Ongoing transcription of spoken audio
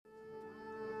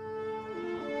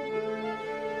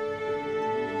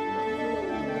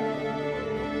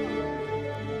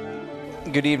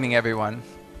Good evening, everyone.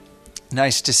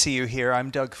 Nice to see you here.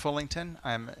 I'm Doug Fullington.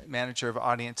 I'm Manager of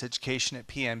Audience Education at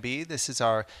PNB. This is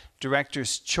our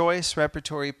Director's Choice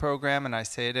Repertory Program, and I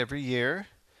say it every year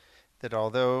that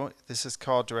although this is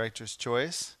called Director's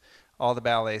Choice, all the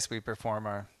ballets we perform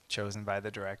are chosen by the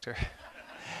director.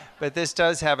 But this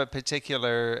does have a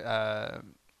particular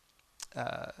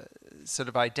sort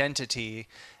of identity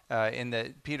in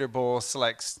that Peter Boal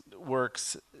selects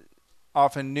works,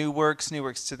 often new works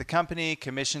to the company,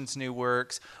 commissions new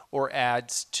works, or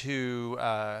adds to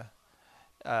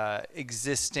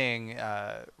existing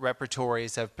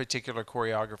repertories of particular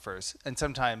choreographers, and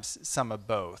sometimes some of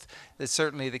both. That's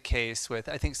certainly the case with,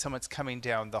 I think someone's coming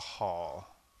down the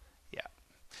hall. Yeah.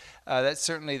 That's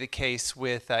certainly the case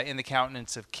with In the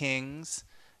Countenance of Kings,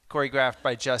 choreographed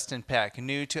by Justin Peck,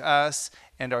 new to us,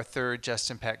 and our third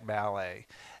Justin Peck ballet.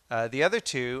 The other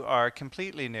two are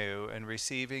completely new and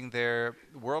receiving their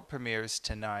world premieres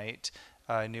tonight.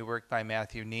 A new work by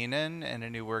Matthew Neenan and a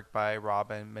new work by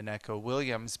Robin Mineko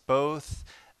Williams, both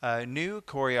new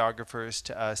choreographers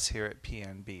to us here at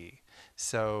PNB.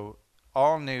 So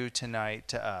all new tonight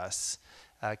to us.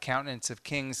 Countenance of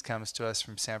Kings comes to us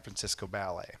from San Francisco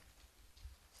Ballet.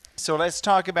 So let's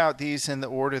talk about these in the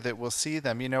order that we'll see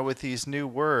them. You know, with these new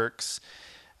works,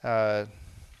 the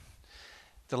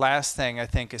last thing I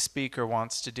think a speaker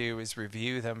wants to do is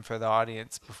review them for the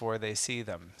audience before they see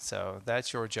them. So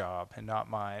that's your job and not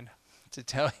mine to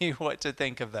tell you what to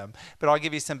think of them. But I'll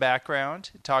give you some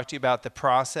background, talk to you about the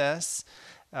process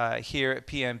here at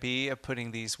PNB of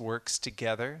putting these works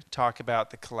together, talk about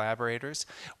the collaborators.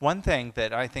 One thing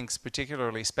that I think is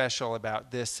particularly special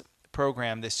about this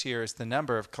program this year is the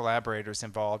number of collaborators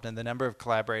involved and the number of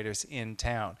collaborators in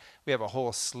town. We have a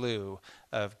whole slew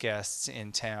of guests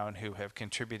in town who have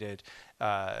contributed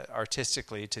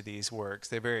artistically to these works.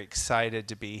 They're very excited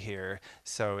to be here,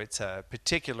 so it's a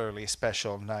particularly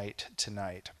special night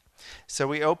tonight. So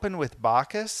we open with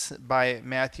Bacchus by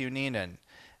Matthew Neenan.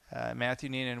 Matthew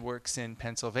Neenan works in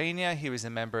Pennsylvania. He was a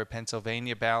member of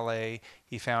Pennsylvania Ballet.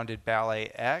 He founded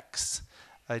Ballet X,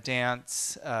 a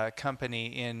dance company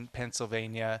in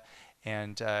Pennsylvania,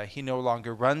 and he no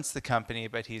longer runs the company,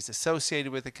 but he's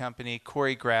associated with the company,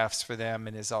 choreographs for them,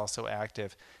 and is also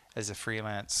active as a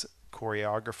freelance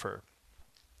choreographer.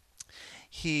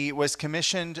 He was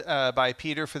commissioned by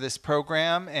Peter for this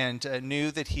program and knew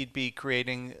that he'd be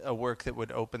creating a work that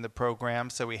would open the program,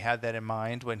 so he had that in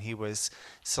mind when he was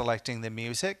selecting the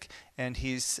music. And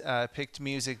he's picked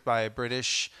music by a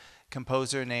British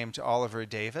composer named Oliver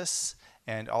Davis.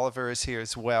 And Oliver is here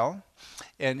as well.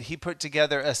 And he put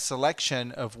together a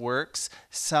selection of works,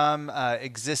 some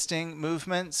existing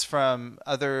movements from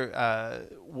other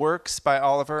works by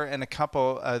Oliver, and a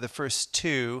couple, the first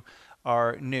two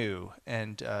are new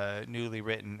and newly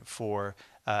written for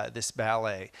this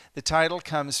ballet. The title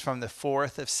comes from the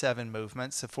fourth of 7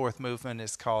 movements. The fourth movement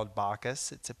is called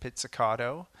Bacchus. It's a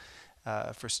pizzicato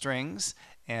for strings.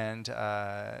 And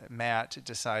Matt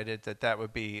decided that that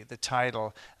would be the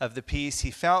title of the piece.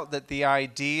 He felt that the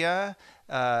idea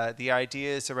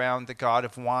is around the god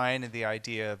of wine and the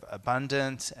idea of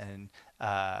abundance and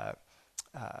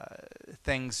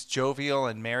things jovial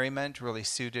and merriment really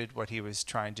suited what he was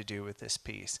trying to do with this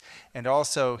piece. And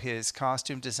also his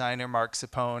costume designer, Mark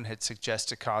Sapone, had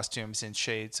suggested costumes in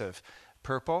shades of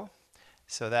purple.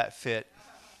 So that fit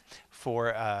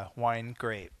for wine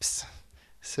grapes.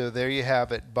 So there you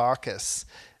have it, Bacchus.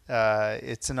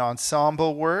 It's an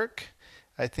ensemble work.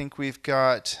 I think we've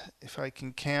got, if I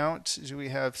can count, do we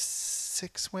have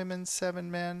 6 women,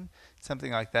 7 men?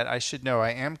 Something like that. I should know.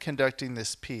 I am conducting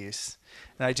this piece,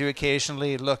 and I do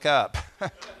occasionally look up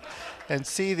and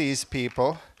see these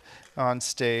people on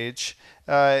stage.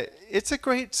 It's a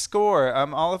great score.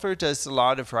 Oliver does a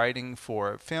lot of writing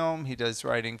for film. He does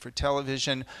writing for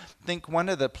television. I think one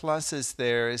of the pluses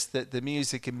there is that the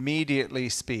music immediately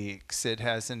speaks. It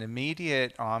has an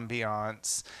immediate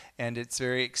ambiance, and it's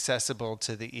very accessible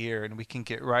to the ear, and we can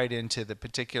get right into the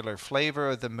particular flavor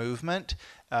of the movement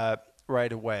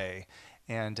right away.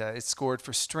 And it's scored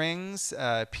for strings,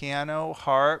 piano,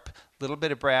 harp, a little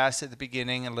bit of brass at the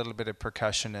beginning, and a little bit of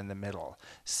percussion in the middle.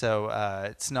 So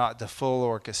it's not the full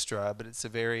orchestra, but it's a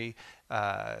very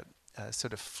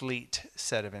sort of fleet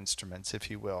set of instruments,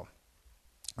 if you will.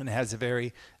 And it has a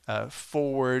very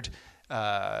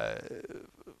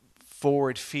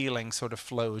forward-feeling sort of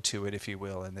flow to it, if you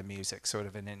will, in the music, sort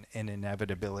of an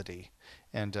inevitability.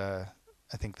 And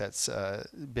I think that's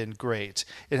been great.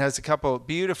 It has a couple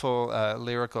beautiful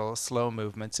lyrical slow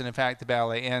movements, and in fact the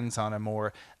ballet ends on a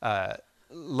more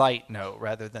light note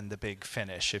rather than the big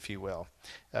finish, if you will.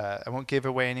 I won't give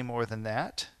away any more than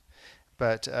that,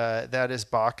 but that is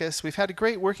Bacchus. We've had a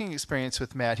great working experience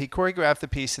with Matt. He choreographed the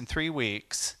piece in 3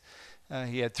 weeks.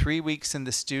 He had 3 weeks in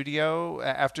the studio.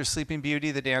 After Sleeping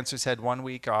Beauty, the dancers had 1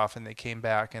 week off, and they came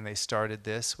back and they started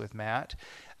this with Matt.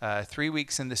 3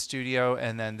 weeks in the studio,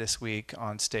 and then this week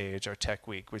on stage, our tech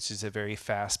week, which is a very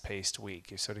fast-paced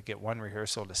week. You sort of get one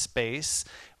rehearsal to space,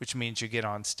 which means you get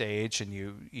on stage and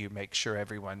you make sure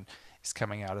everyone is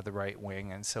coming out of the right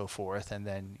wing and so forth, and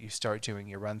then you start doing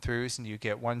your run-throughs, and you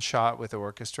get one shot with the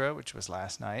orchestra, which was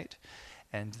last night,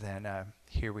 and then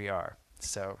here we are.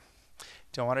 So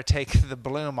don't want to take the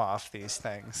bloom off these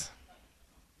things.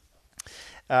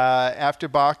 After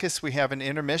Bacchus, we have an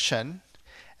intermission.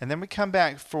 And then we come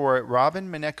back for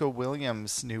Robin Mineko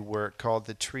Williams' new work called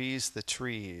The Trees, The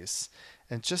Trees.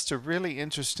 And just a really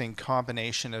interesting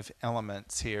combination of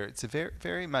elements here. It's a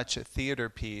very much a theater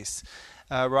piece.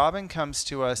 Robin comes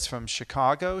to us from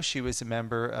Chicago. She was a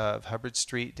member of Hubbard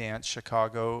Street Dance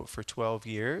Chicago for 12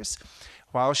 years.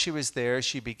 While she was there,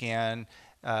 she began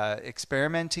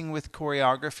experimenting with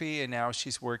choreography, and now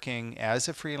she's working as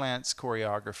a freelance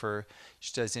choreographer.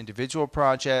 She does individual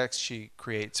projects, she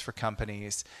creates for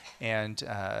companies, and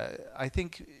I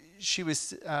think she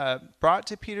was brought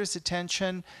to Peter's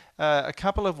attention a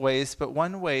couple of ways, but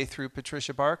one way through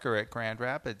Patricia Barker at Grand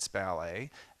Rapids Ballet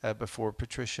before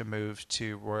Patricia moved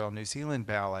to Royal New Zealand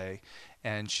Ballet.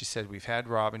 And she said, we've had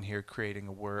Robin here creating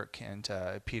a work, and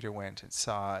Peter went and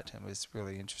saw it and was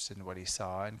really interested in what he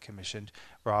saw and commissioned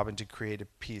Robin to create a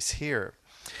piece here.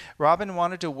 Robin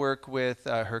wanted to work with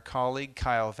her colleague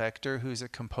Kyle Vector, who's a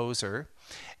composer,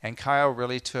 and Kyle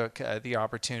really took the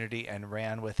opportunity and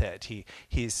ran with it.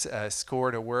 He's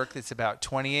scored a work that's about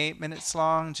 28 minutes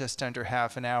long, just under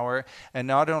half an hour, and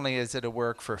not only is it a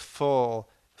work for full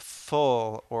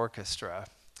orchestra,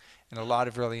 and a lot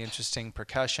of really interesting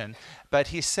percussion. But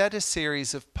he set a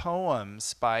series of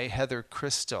poems by Heather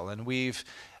Crystal, and we've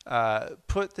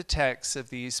put the texts of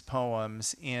these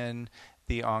poems in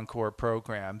the Encore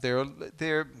program.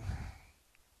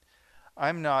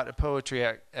 I'm not a poetry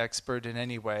expert in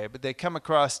any way, but they come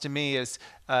across to me as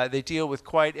they deal with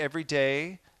quite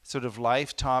everyday sort of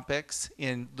life topics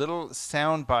in little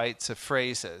sound bites of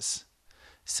phrases,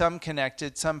 some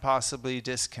connected, some possibly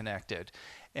disconnected.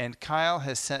 And Kyle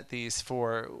has sent these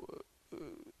for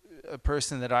a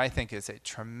person that I think is a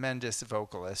tremendous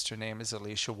vocalist. Her name is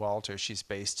Alicia Walter. She's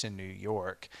based in New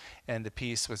York. And the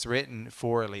piece was written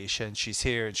for Alicia, and she's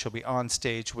here, and she'll be on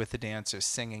stage with the dancers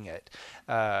singing it.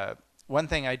 One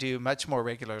thing I do much more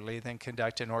regularly than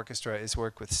conduct an orchestra is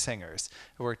work with singers.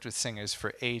 I worked with singers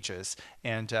for ages,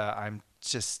 and I'm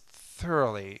just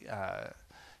thoroughly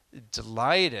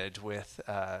delighted with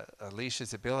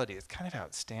Alicia's ability. It's kind of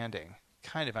outstanding.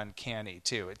 Kind of uncanny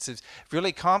too. It's a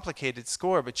really complicated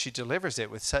score, but she delivers it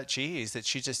with such ease that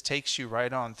she just takes you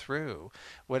right on through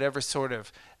whatever sort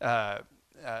of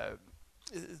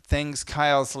things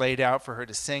Kyle's laid out for her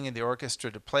to sing and the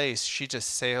orchestra to play. She just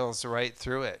sails right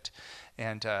through it,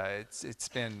 and it's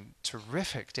been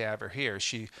terrific to have her here.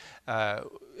 She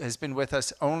has been with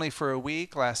us only for a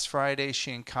week. Last Friday,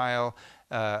 she and Kyle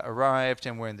arrived,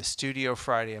 and we're in the studio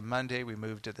Friday and Monday. We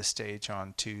moved to the stage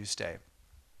on Tuesday.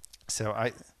 So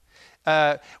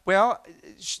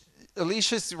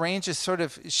Alicia's range is sort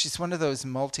of, she's one of those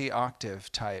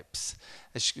multi-octave types.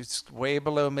 She's way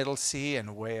below middle C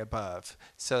and way above.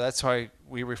 So that's why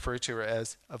we refer to her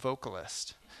as a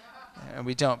vocalist. And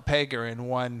we don't peg her in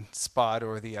one spot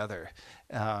or the other.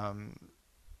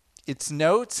 It's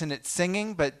notes and it's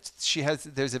singing, but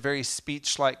there's a very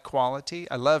speech-like quality.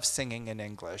 I love singing in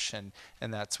English, and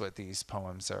that's what these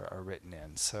poems are written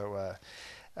in. So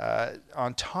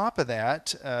on top of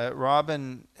that,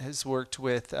 Robin has worked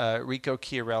with Rico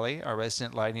Chiarelli, our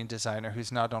resident lighting designer,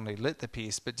 who's not only lit the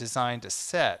piece but designed a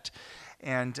set.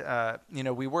 And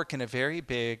we work in a very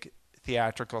big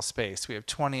theatrical space. We have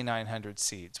 2,900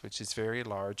 seats, which is very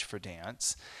large for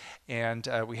dance, and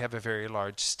we have a very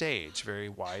large stage, very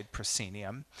wide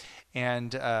proscenium.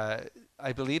 And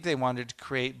I believe they wanted to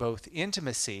create both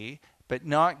intimacy but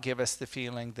not give us the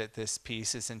feeling that this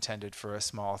piece is intended for a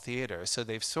small theater. So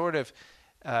they've sort of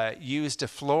used a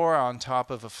floor on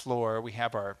top of a floor. We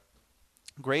have our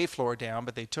gray floor down,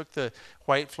 but they took the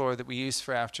white floor that we use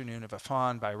for Afternoon of a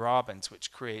Faun by Robbins,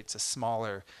 which creates a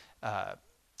smaller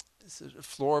sort of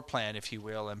floor plan, if you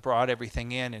will, and brought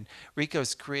everything in. And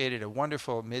Rico's created a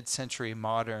wonderful mid-century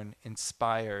modern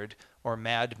inspired, or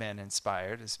Mad Men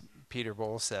inspired, as Peter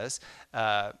Bowl says,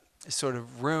 sort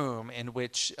of room in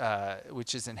which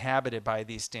is inhabited by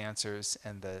these dancers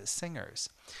and the singers.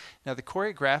 Now the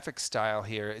choreographic style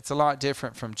here, it's a lot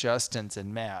different from Justin's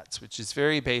and Matt's, which is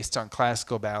very based on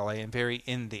classical ballet and very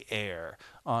in the air,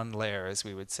 en l'air as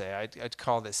we would say. I'd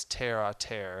call this terre à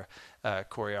terre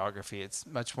choreography. It's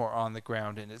much more on the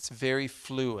ground and it's very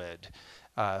fluid.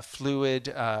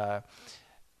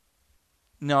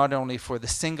 Not only for the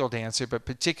single dancer, but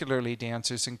particularly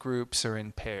dancers in groups or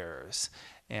in pairs.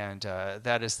 And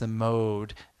that is the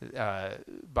mode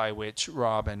by which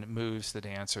Robin moves the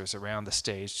dancers around the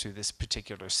stage through this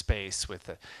particular space with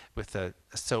a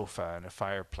sofa and a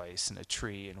fireplace and a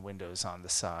tree and windows on the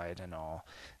side and all.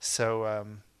 So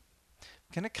I'm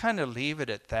going to kind of leave it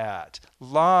at that. A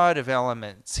lot of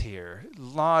elements here, a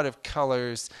lot of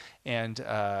colors and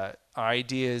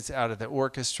ideas out of the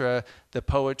orchestra, the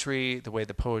poetry, the way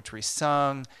the poetry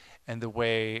sung, and the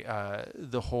way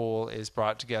the whole is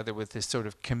brought together with this sort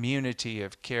of community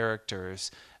of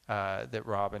characters that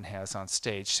Robin has on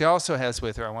stage. She also has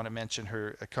with her, I want to mention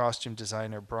her costume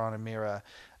designer, Branimira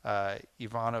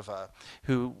Ivanova,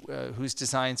 whose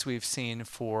designs we've seen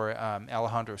for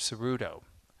Alejandro Cerruto,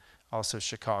 also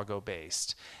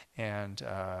Chicago-based. And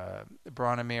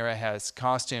Branimira has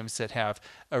costumes that have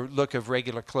a look of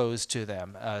regular clothes to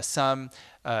them.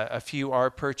 A few are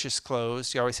purchased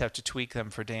clothes. You always have to tweak them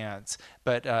for dance,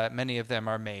 but many of them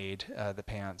are made, the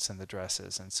pants and the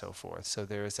dresses and so forth. So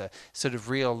there is a sort of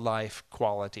real-life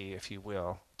quality, if you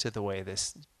will, to the way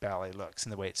this ballet looks,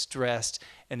 and the way it's dressed,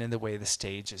 and in the way the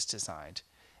stage is designed.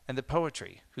 And the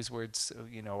poetry, whose words,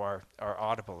 are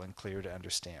audible and clear to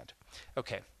understand.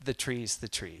 Okay, the trees.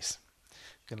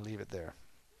 Going to leave it there.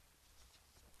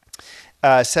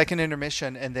 Second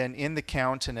intermission, and then In the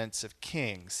Countenance of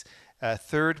Kings.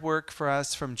 Third work for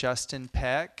us from Justin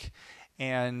Peck,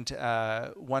 and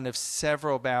one of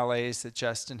several ballets that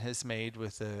Justin has made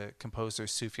with the composer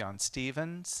Sufjan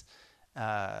Stevens.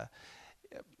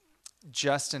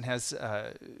 Justin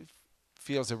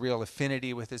feels a real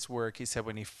affinity with his work. He said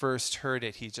when he first heard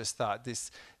it, he just thought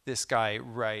this guy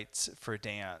writes for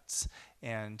dance.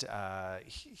 And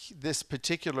this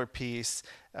particular piece,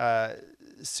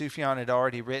 Sufjan had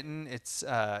already written. It's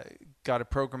got a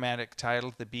programmatic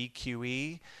title, the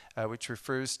BQE, which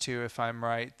refers to, if I'm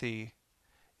right,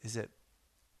 is it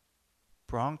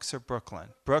Bronx or Brooklyn?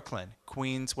 Brooklyn,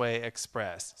 Queensway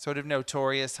Express. Sort of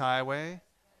notorious highway.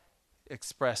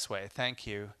 Expressway, thank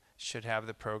you. Should have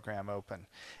the program open.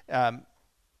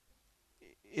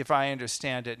 If I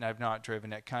understand it, and I've not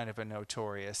driven it, kind of a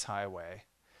notorious highway,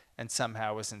 and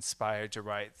somehow was inspired to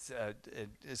write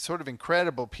a sort of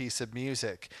incredible piece of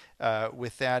music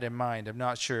with that in mind. I'm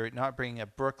not sure, not being a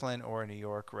Brooklyn or a New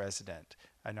York resident,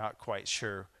 I'm not quite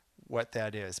sure what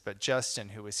that is. But Justin,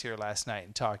 who was here last night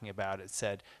and talking about it,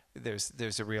 said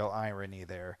there's a real irony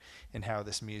there in how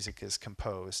this music is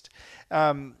composed.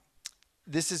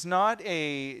 This is not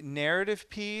a narrative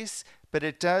piece, but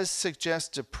it does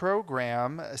suggest a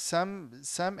program, some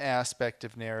aspect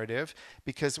of narrative,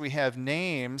 because we have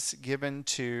names given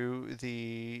to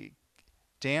the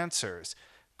dancers.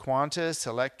 Qantas,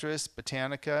 Electress,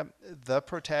 Botanica, the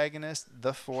protagonist,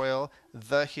 the foil,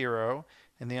 the hero,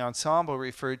 and the ensemble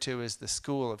referred to as the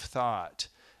School of Thought.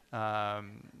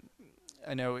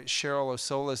 I know Cheryl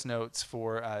Osola's notes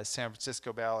for San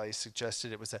Francisco Ballet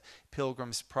suggested it was a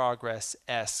Pilgrim's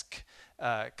Progress-esque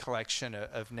collection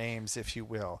of names, if you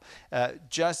will.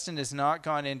 Justin has not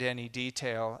gone into any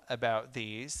detail about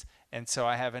these, and so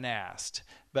I haven't asked.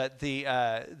 But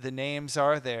the names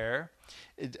are there.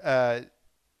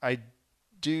 I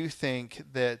do think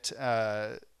that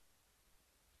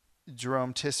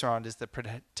Jerome Tisserand is the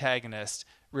protagonist,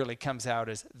 really comes out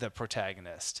as the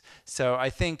protagonist. So I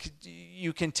think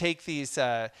you can take these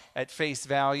at face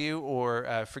value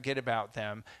or forget about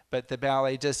them, but the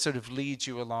ballet does sort of lead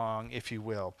you along, if you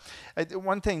will.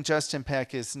 One thing Justin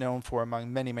Peck is known for,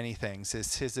 among many, many things,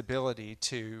 is his ability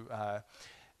to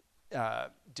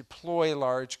deploy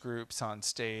large groups on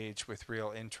stage with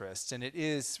real interest. And it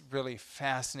is really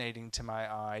fascinating to my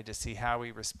eye to see how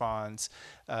he responds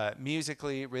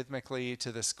musically, rhythmically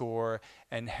to the score,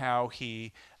 and how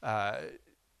he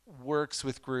works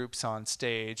with groups on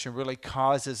stage and really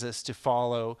causes us to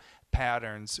follow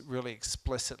patterns really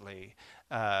explicitly.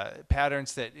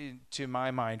 Patterns that, to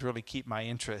my mind, really keep my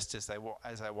interest as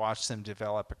I watch them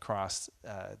develop across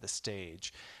the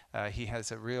stage. He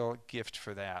has a real gift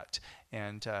for that.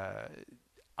 And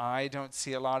I don't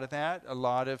see a lot of that. A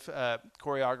lot of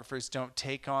choreographers don't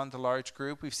take on the large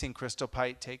group. We've seen Crystal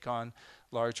Pite take on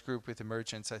large group with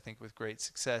Emergence, I think, with great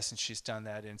success, and she's done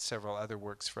that in several other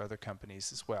works for other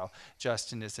companies as well.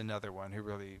 Justin is another one who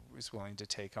really was willing to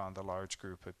take on the large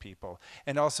group of people.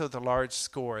 And also the large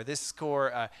score. This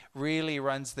score really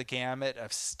runs the gamut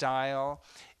of style.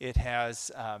 It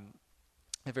has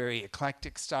a very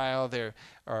eclectic style. There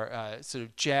are sort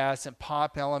of jazz and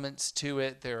pop elements to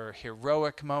it. There are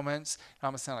heroic moments. It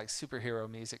almost sound like superhero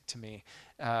music to me.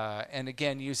 And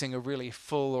again, using a really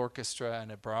full orchestra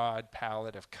and a broad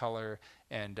palette of color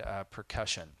and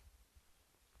percussion.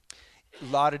 A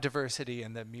lot of diversity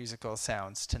in the musical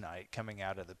sounds tonight coming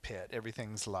out of the pit.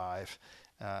 Everything's live,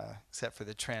 except for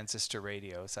the transistor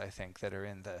radios, I think, that are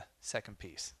in the second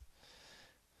piece.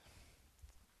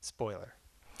 Spoiler.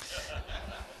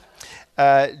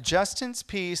 Justin's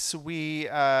piece we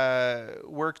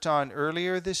worked on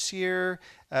earlier this year,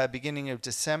 beginning of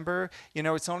December. You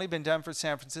know, it's only been done for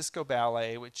San Francisco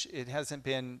Ballet, which it hasn't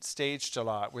been staged a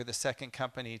lot. We're the second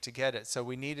company to get it. So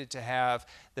we needed to have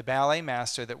the ballet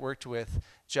master that worked with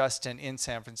Justin in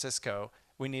San Francisco.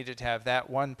 We needed to have that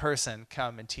one person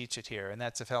come and teach it here, and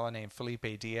that's a fellow named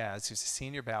Felipe Diaz, who's a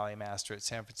senior ballet master at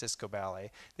San Francisco Ballet.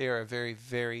 They are a very,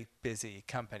 very busy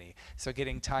company, so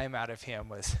getting time out of him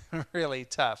was really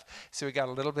tough. So we got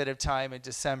a little bit of time in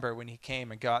December when he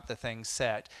came and got the thing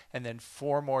set, and then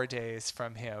 4 more days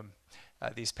from him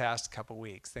these past couple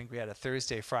weeks. I think we had a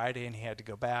Thursday, Friday, and he had to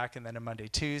go back, and then a Monday,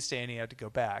 Tuesday, and he had to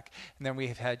go back. And then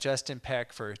we've had Justin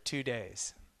Peck for 2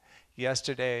 days.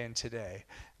 Yesterday and today.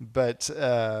 But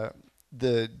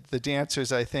the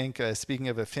dancers, I think, speaking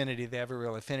of affinity, they have a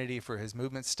real affinity for his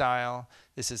movement style.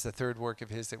 This is the third work of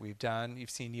his that we've done. You've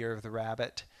seen Year of the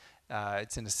Rabbit.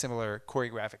 It's in a similar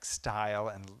choreographic style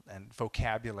and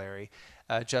vocabulary.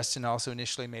 Justin also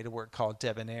initially made a work called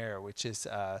Debonair, which is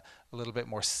a little bit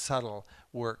more subtle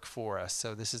work for us.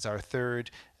 So this is our third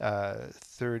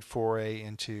foray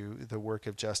into the work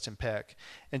of Justin Peck.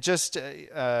 And just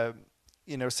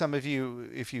you know, some of you,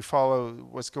 if you follow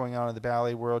what's going on in the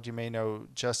ballet world, you may know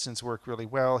Justin's work really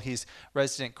well. He's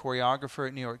resident choreographer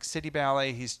at New York City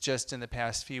Ballet. He's just in the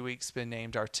past few weeks been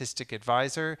named artistic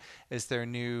advisor as their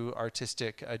new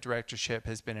artistic directorship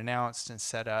has been announced and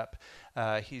set up.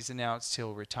 He's announced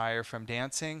he'll retire from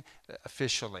dancing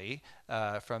officially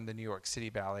from the New York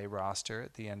City Ballet roster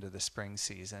at the end of the spring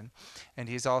season. And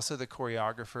he's also the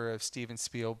choreographer of Steven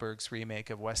Spielberg's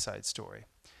remake of West Side Story,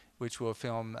 which we'll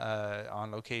film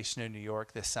on location in New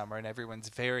York this summer, and everyone's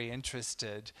very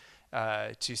interested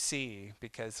to see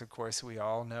because, of course, we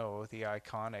all know the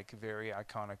iconic, very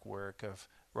iconic work of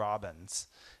Robbins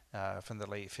from the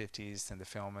late 50s and the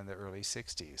film in the early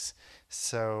 60s.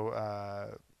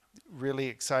 So really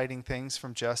exciting things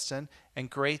from Justin,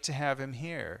 and great to have him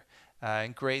here.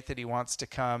 And great that he wants to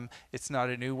come. It's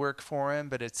not a new work for him,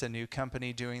 but it's a new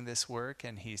company doing this work,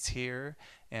 and he's here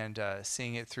and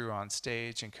seeing it through on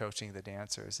stage and coaching the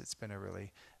dancers. It's been a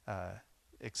really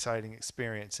exciting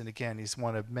experience. And again, he's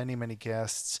one of many, many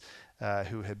guests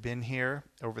who have been here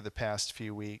over the past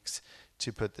few weeks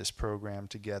to put this program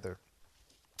together.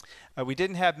 We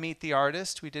didn't have Meet the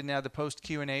Artist. We didn't have the post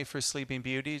Q&A for Sleeping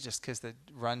Beauty just because the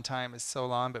run time is so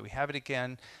long, but we have it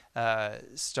again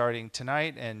starting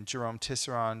tonight, and Jerome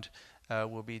Tisserand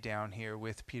will be down here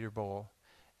with Peter Boal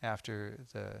after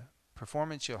the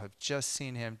performance. You'll have just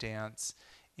seen him dance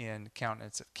in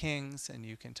Countenance of Kings, and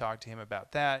you can talk to him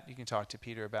about that. You can talk to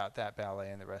Peter about that ballet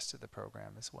and the rest of the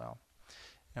program as well.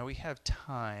 Now we have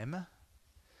time.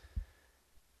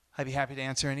 I'd be happy to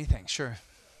answer anything. Sure.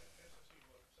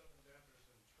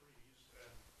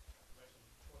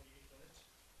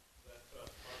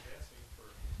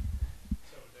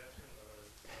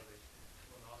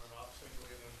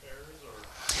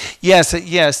 Yes,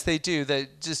 yes, they do.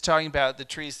 Just talking about the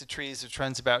trees, which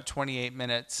runs about 28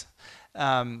 minutes.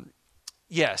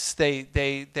 Yes,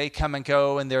 they come and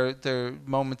go, and they're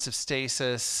moments of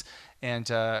stasis and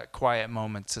quiet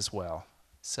moments as well.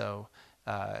 So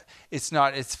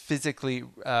it's physically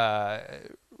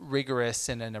rigorous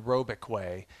in an aerobic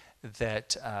way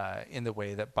that in the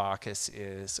way that Bacchus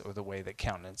is, or the way that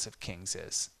Countenance of Kings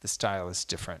is. The style is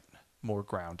different, more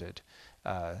grounded.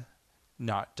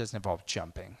 Doesn't involve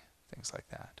jumping. Things like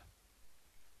that.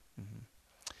 Mm-hmm.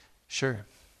 Sure.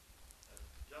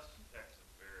 Justin Peck's a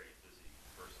very busy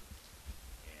person,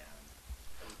 and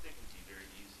I would think it'd be very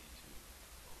easy to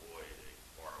avoid a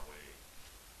faraway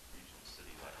regional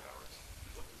city like ours.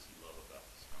 What does he love about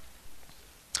this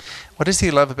country? What does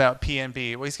he love about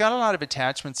PNB? Well, he's got a lot of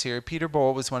attachments here. Peter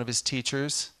Boal was one of his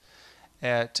teachers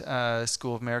at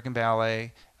School of American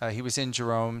Ballet. He was in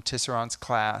Jerome Tisserand's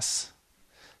class.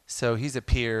 So he's a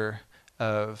peer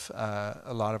of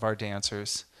a lot of our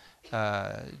dancers.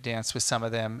 Danced with some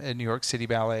of them at New York City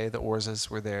Ballet. The Orzas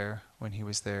were there when he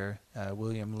was there.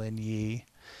 William Lin Yi.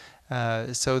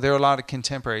 So there are a lot of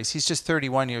contemporaries. He's just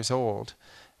 31 years old.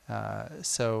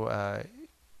 So I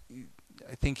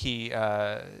think he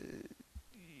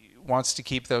wants to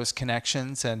keep those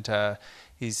connections, and I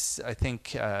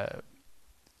think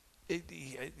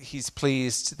he's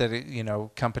pleased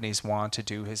that companies want to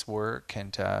do his work,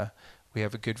 and we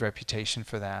have a good reputation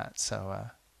for that. So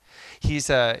he's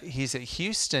at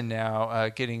Houston now,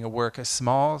 getting a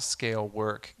small scale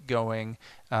work going.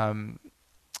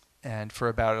 And for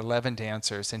about 11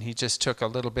 dancers, and he just took a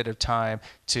little bit of time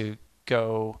to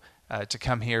go to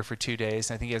come here for 2 days.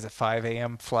 And I think he has a 5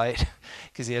 a.m. flight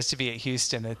because he has to be at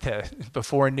Houston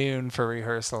before noon for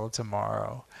rehearsal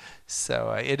tomorrow.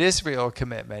 So it is real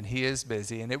commitment. He is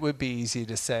busy, and it would be easy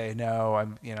to say no.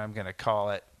 I'm going to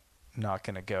call it, not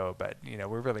going to go. But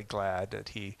we're really glad that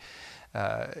he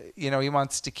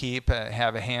wants to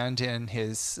have a hand in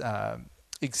his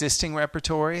existing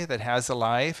repertory that has a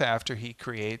life after he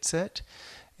creates it,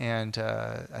 and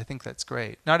I think that's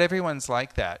great. Not everyone's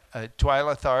like that.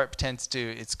 Twyla Tharp tends to,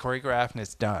 it's choreographed and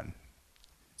it's done.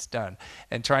 It's done.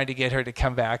 And trying to get her to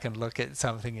come back and look at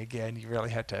something again, you really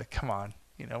have to, come on.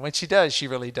 When she does, she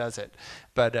really does it.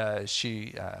 But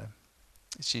she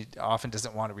often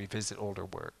doesn't want to revisit older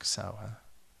work. So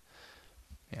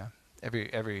yeah,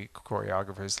 every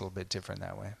choreographer is a little bit different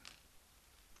that way.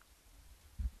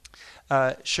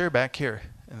 Sure, back here,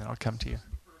 and then I'll come to you.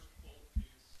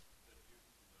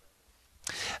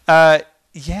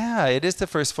 Yeah, it is the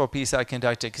first full piece I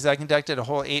conducted, because I conducted a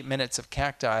whole 8 minutes of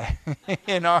Cacti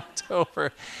in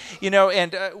October.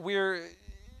 And we're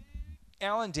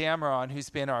Alan Dameron, who's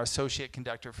been our associate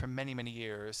conductor for many, many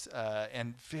years,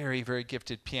 and very, very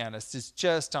gifted pianist, is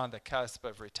just on the cusp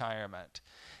of retirement.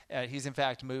 He's in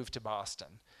fact moved to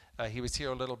Boston. He was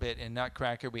here a little bit in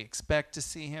Nutcracker. We expect to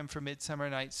see him for Midsummer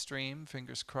Night's Dream,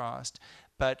 fingers crossed.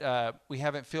 But we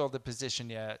haven't filled the position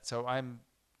yet, so I'm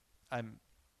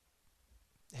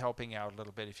helping out a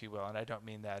little bit, if you will, and I don't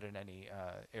mean that in any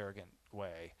arrogant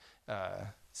way.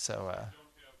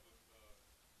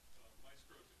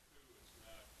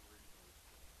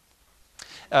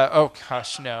 Oh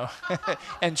gosh, no,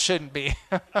 and shouldn't be.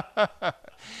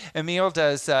 Emil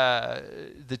does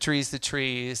The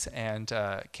Trees, and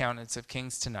Countenance of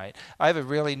Kings tonight. I have a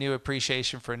really new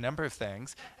appreciation for a number of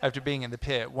things after being in the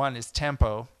pit. One is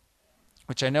tempo,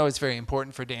 which I know is very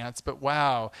important for dance, but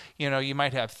wow, you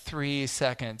might have 3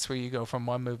 seconds where you go from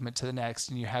one movement to the next,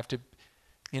 and you have to,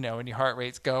 and your heart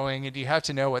rate's going, and you have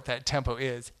to know what that tempo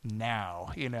is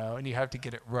now, and you have to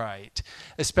get it right,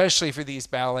 especially for these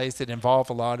ballets that involve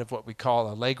a lot of what we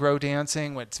call allegro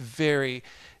dancing, when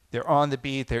they're on the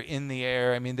beat, they're in the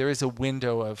air. I mean, there is a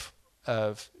window of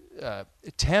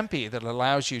tempi that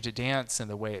allows you to dance in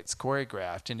the way it's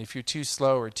choreographed, and if you're too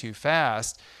slow or too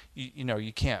fast,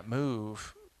 you can't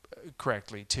move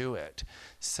correctly to it.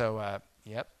 So,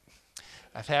 yep.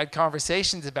 I've had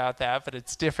conversations about that, but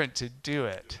it's different to do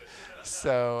it.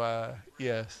 So,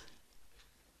 yes.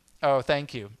 Oh,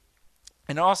 thank you.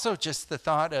 And also just the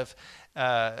thought of,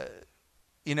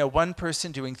 one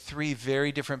person doing 3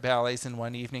 very different ballets in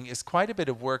one evening is quite a bit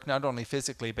of work, not only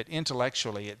physically, but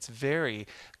intellectually. It's very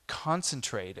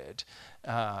concentrated.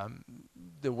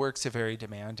 The works are very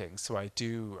demanding. So I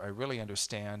really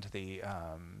understand the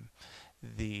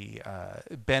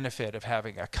benefit of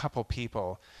having a couple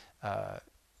people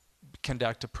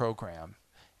conduct a program,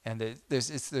 and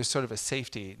there's sort of a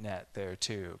safety net there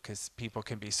too, because people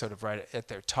can be sort of right at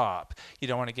their top. You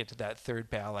don't want to get to that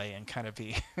third ballet and kind of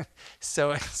be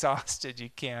so exhausted you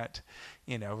can't,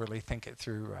 really think it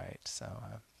through right. So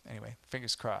anyway,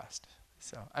 fingers crossed.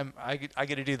 So I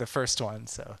get to do the first one,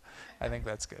 so I think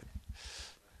that's good.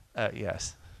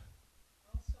 Yes.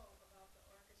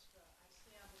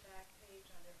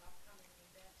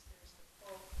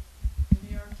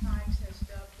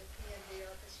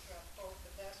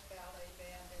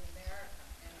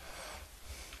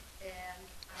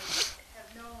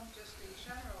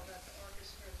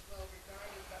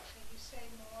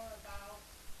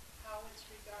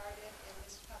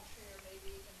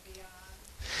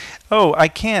 Oh, I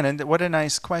can, and what a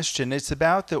nice question. It's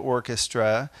about the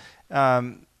orchestra.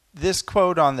 This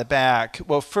quote on the back,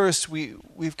 well, first,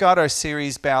 we've got our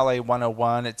series Ballet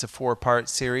 101. It's a 4-part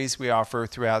series we offer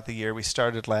throughout the year. We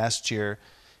started last year.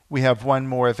 We have one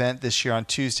more event this year on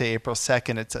Tuesday, April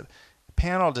 2nd. It's a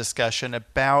panel discussion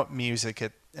about music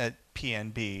at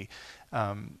PNB.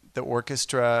 The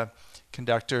orchestra,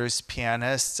 conductors,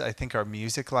 pianists, I think our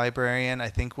music librarian,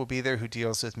 will be there, who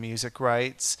deals with music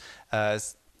rights.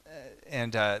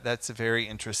 and that's a very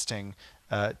interesting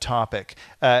topic.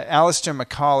 Alistair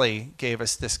Macaulay gave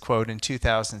us this quote in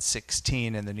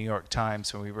 2016 in the New York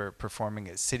Times when we were performing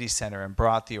at City Center and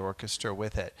brought the orchestra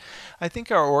with it. I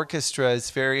think our orchestra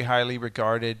is very highly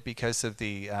regarded because of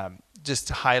the just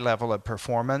high level of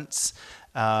performance.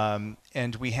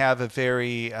 And we have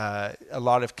a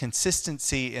lot of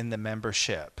consistency in the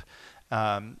membership.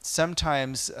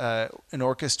 Sometimes an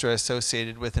orchestra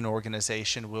associated with an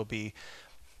organization will be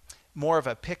more of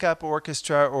a pickup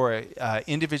orchestra or a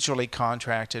individually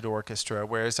contracted orchestra,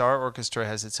 whereas our orchestra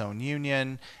has its own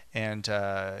union, and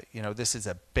this is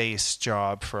a base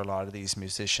job for a lot of these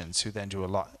musicians who then do a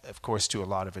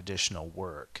lot of additional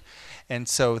work, and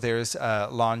so there's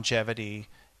longevity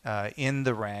in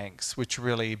the ranks, which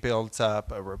really builds up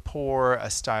a rapport, a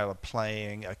style of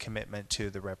playing, a commitment to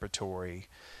the repertory.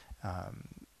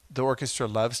 The orchestra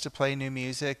loves to play new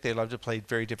music. They love to play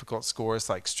very difficult scores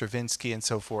like Stravinsky and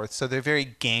so forth. So they're very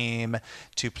game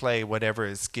to play whatever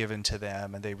is given to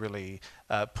them, and they really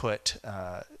put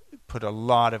a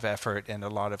lot of effort and a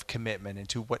lot of commitment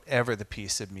into whatever the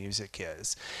piece of music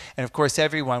is. And of course,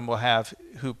 everyone will have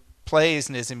who plays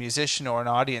and is a musician or an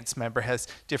audience member has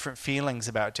different feelings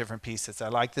about different pieces. I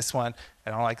like this one.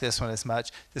 I don't like this one as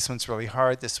much. This one's really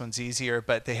hard. This one's easier.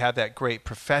 But they have that great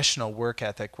professional work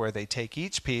ethic where they take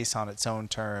each piece on its own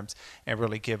terms and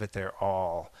really give it their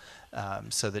all,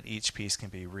 so that each piece can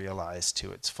be realized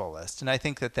to its fullest. And I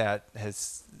think that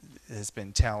has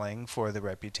been telling for the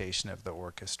reputation of the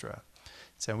orchestra.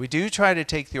 So we do try to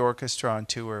take the orchestra on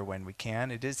tour when we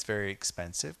can. It is very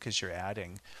expensive because you're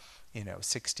adding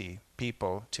 60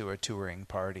 people to a touring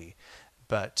party.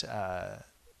 But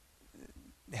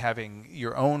having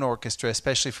your own orchestra,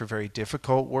 especially for very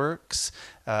difficult works,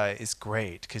 is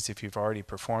great, because if you've already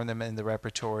performed them in the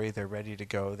repertory, they're ready to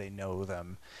go, they know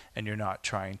them, and you're not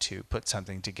trying to put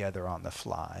something together on the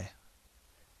fly.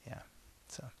 Yeah.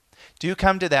 So do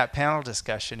come to that panel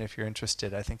discussion if you're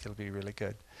interested. I think it'll be really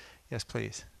good. Yes,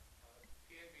 please.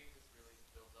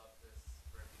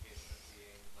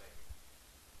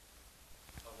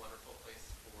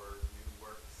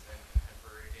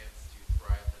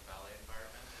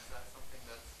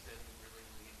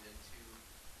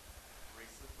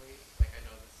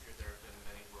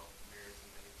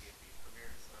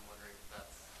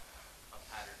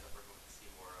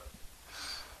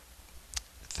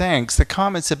 Thanks. The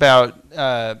comments about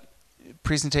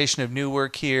presentation of new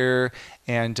work here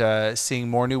and seeing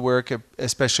more new work,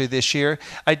 especially this year.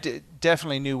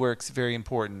 Definitely new work's very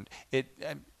important. It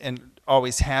and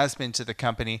always has been to the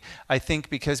company. I think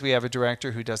because we have a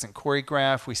director who doesn't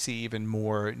choreograph, we see even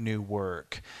more new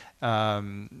work.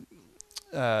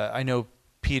 I know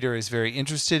Peter is very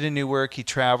interested in new work. He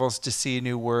travels to see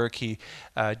new work. He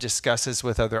discusses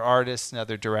with other artists and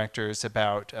other directors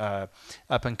about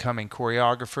up-and-coming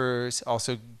choreographers,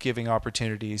 also giving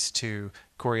opportunities to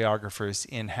choreographers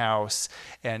in-house,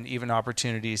 and even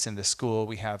opportunities in the school.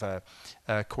 We have a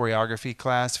choreography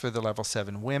class for the Level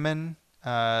 7 women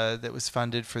that was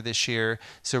funded for this year.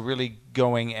 So really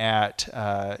going at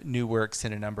new works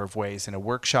in a number of ways, in a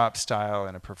workshop style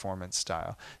and a performance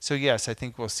style. So yes, I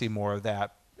think we'll see more of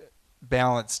that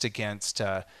balanced against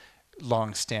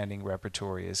long-standing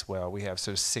repertory as well. We have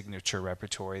sort of signature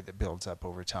repertory that builds up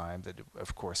over time that,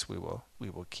 of course, we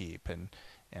will keep and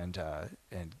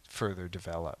further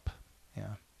develop.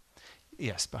 Yeah.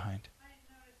 Yes, behind.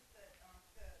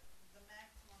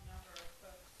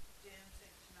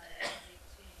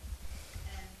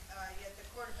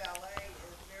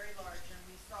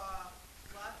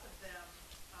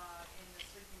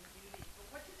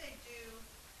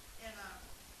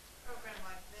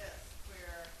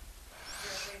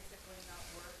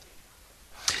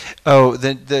 Oh,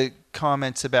 the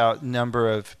comments about number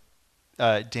of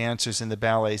dancers in the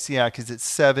ballets. Yeah, because it's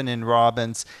 7 in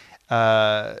Robbins,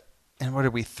 and what are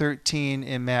we? 13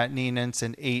 in Matt Neenan's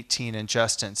and 18 in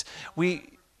Justin's.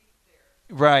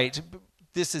 Right.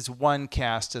 This is one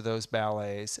cast of those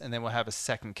ballets, and then we'll have a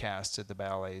second cast of the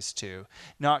ballets too.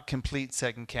 Not complete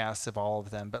second casts of all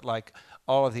of them, but like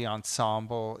all of the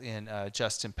ensemble in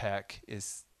Justin Peck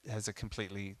has a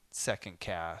completely second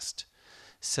cast.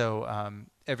 So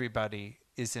everybody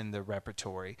is in the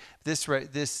repertory. This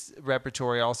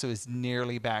repertory also is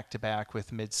nearly back to back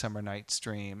with Midsummer Night's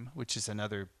Dream, which is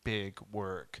another big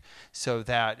work. So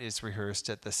that is rehearsed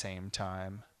at the same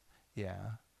time.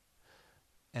 Yeah.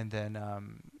 And then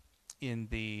in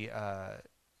the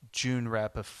June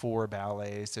rep of 4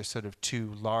 ballets, there's sort of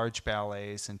 2 large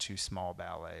ballets and 2 small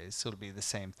ballets. So it'll be the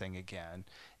same thing again.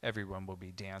 Everyone will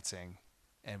be dancing,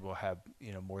 and we'll have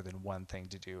more than one thing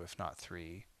to do, if not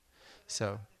 3.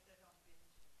 So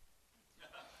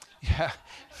Yeah,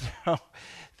 no,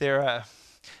 they're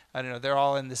I don't know, they're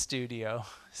all in the studio.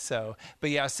 So, but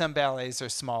yeah, some ballets are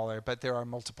smaller, but there are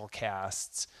multiple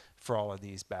casts for all of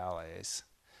these ballets.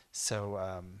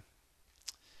 So,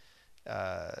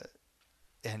 uh,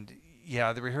 and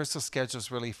yeah, the rehearsal schedule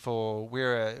is really full.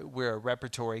 We're a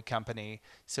repertory company,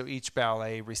 so each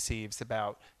ballet receives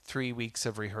about 3 weeks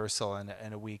of rehearsal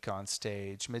and a week on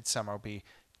stage. Midsummer will be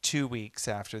 2 weeks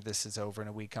after this is over and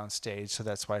a week on stage, so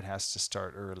that's why it has to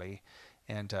start early.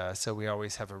 And so we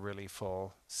always have a really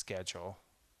full schedule.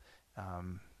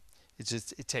 Um,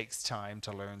 it takes time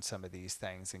to learn some of these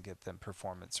things and get them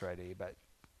performance ready, but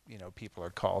people are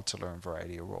called to learn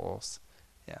variety of roles.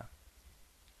 Yeah.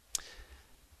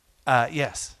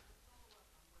 Yes.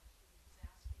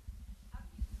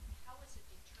 How is it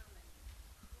determined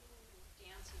who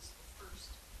dances the first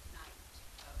night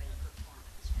of a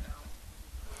performance? Who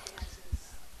dances?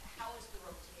 How is the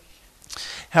rotation?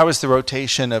 How is the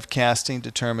rotation of casting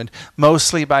determined?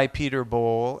 Mostly by Peter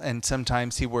Bowl, and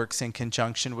sometimes he works in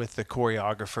conjunction with the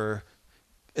choreographer,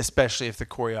 especially if the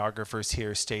choreographer's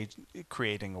here stage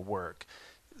creating a work.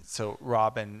 So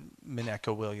Robin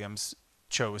Mineka Williams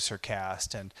chose her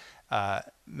cast, and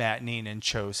Matt Neenan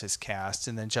chose his cast,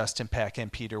 and then Justin Peck and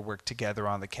Peter worked together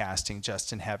on the casting,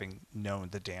 Justin having known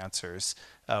the dancers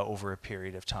over a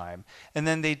period of time. And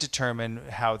then they determine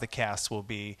how the cast will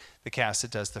be, the cast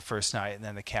that does the first night, and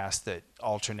then the cast that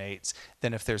alternates,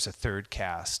 then if there's a third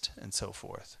cast, and so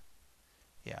forth.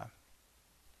 Yeah.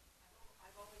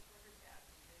 I've always wondered that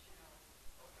because,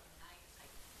 opening night,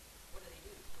 what do they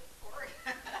do? Flip forward?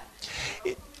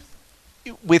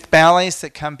 With ballets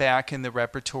that come back in the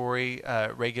repertory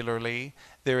regularly,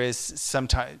 there is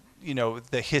sometimes,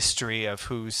 the history of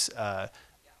who's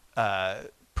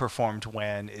performed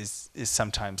when is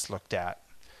sometimes looked at,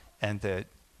 and that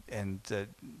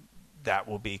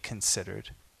will be considered.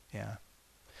 Yeah,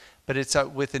 but it's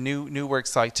with the new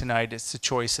works like tonight, it's the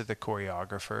choice of the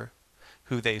choreographer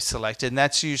who they've selected, and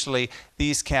that's usually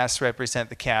these casts represent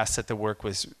the cast that the work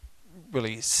was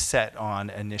really set on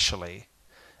initially.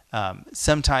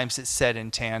 Sometimes it's set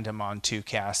in tandem on two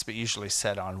casts, but usually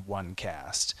set on one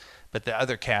cast. But the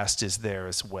other cast is there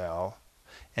as well.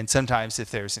 And sometimes if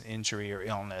there's an injury or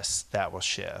illness, that will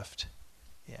shift.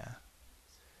 Yeah.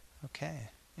 Okay.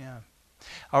 Yeah.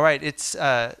 All right. It's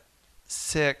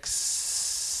 6,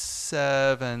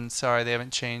 7. Sorry, they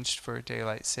haven't changed for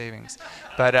daylight savings.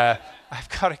 But I've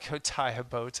got to go tie a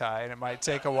bow tie, and it might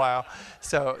take a while.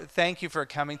 So thank you for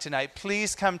coming tonight.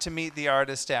 Please come to meet the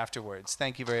artist afterwards.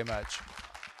 Thank you very much.